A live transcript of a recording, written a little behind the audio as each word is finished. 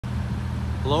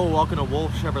Hello, welcome to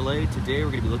Wolfe Chevrolet. Today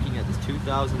we're going to be looking at this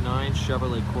 2009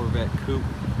 Chevrolet Corvette Coupe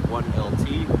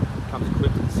 1LT. Comes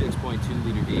equipped with a 6.2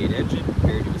 liter V8 engine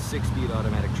paired to a 6-speed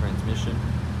automatic transmission.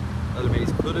 Other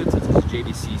amenities included such as a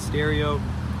JVC stereo,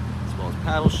 as well as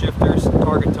paddle shifters,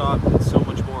 Targa top, and so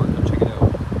much more. Come check it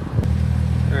out.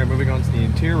 Alright, moving on to the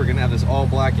interior, we're going to have this all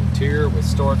black interior with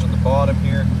storage on the bottom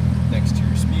here next to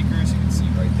your speakers. You can see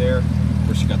right there. Of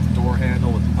course, you got the door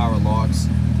handle with the power locks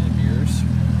and mirrors.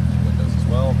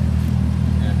 Well,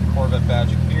 and the Corvette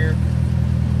badging here.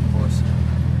 Of course,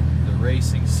 the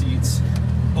racing seats,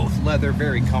 both leather,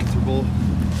 very comfortable.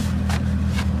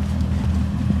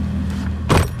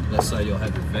 Left side you'll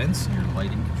have your vents and your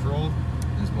lighting control,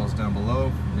 as well as down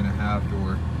below you're going to have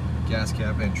your gas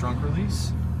cap and trunk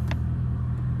release.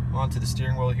 Onto the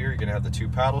steering wheel here, you're going to have the 2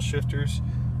 paddle shifters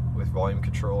with volume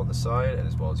control on the side, and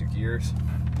as well as your gears.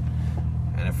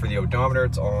 And for the odometer,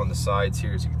 it's all on the sides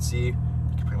here, as you can see.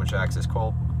 Pretty much access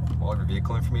all of your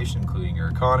vehicle information, including your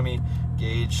economy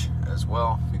gauge as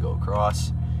well. If we go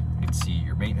across, you can see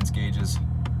your maintenance gauges.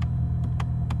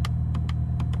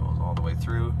 Goes all the way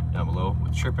through. Down below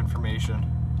with trip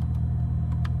information,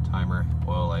 timer,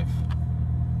 oil life,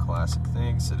 classic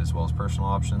things, and as well as personal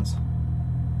options.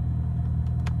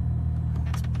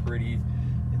 It's pretty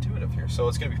intuitive here. So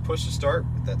it's going to be push to start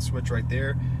with that switch right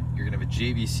there. You're going to have a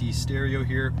JVC stereo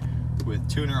here with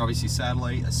tuner, obviously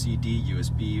satellite, a CD,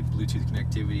 USB, Bluetooth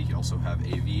connectivity. You can also have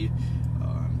AV.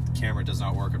 The camera does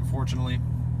not work, unfortunately,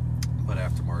 but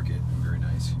aftermarket, very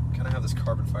nice. Kind of have this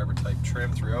carbon fiber type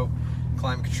trim throughout.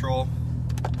 Climate control.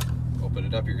 Open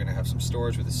it up, you're going to have some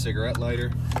storage with a cigarette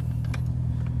lighter.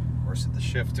 Of course, at the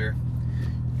shifter,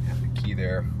 you have the key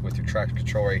there with your traction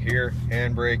control right here,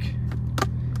 handbrake,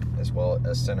 as well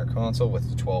as center console with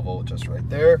the 12 volt just right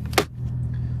there.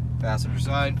 Passenger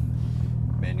side,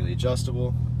 manually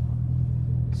adjustable,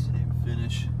 same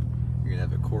finish. You're gonna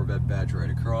have a Corvette badge right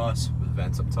across with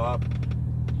vents up top.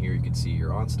 Here you can see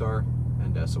your OnStar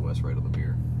and SOS right on the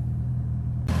mirror.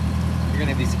 You're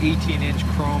gonna have these 18-inch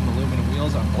chrome aluminum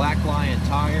wheels on Black Lion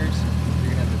tires.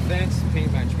 You're gonna have the vents,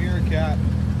 paint match mirror cap,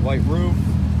 white roof.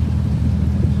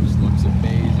 Just looks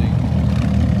amazing.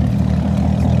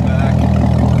 It's the back.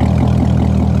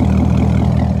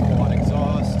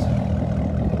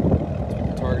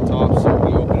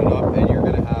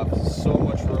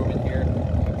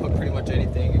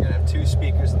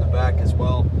 Speakers in the back as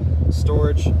well,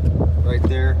 storage right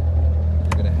there.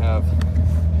 You're going to have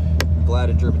Glad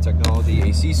and German technology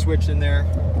AC switch in there.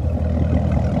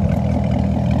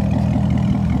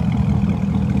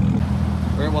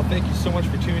 Alright, well, thank you so much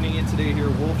for tuning in today here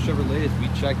at Wolfe Chevrolet as we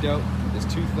checked out this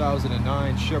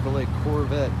 2009 Chevrolet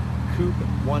Corvette Coupe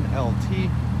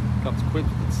 1LT. Comes equipped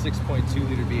with a 6.2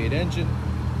 liter V8 engine,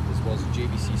 as well as a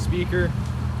JVC speaker,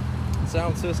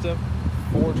 sound system,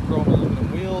 forged chrome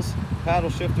aluminum wheels, paddle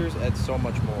shifters, and so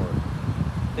much more.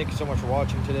 Thank you so much for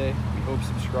watching today. We hope you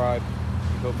subscribe.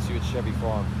 We hope to see you at Chevy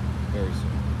Farm very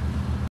soon.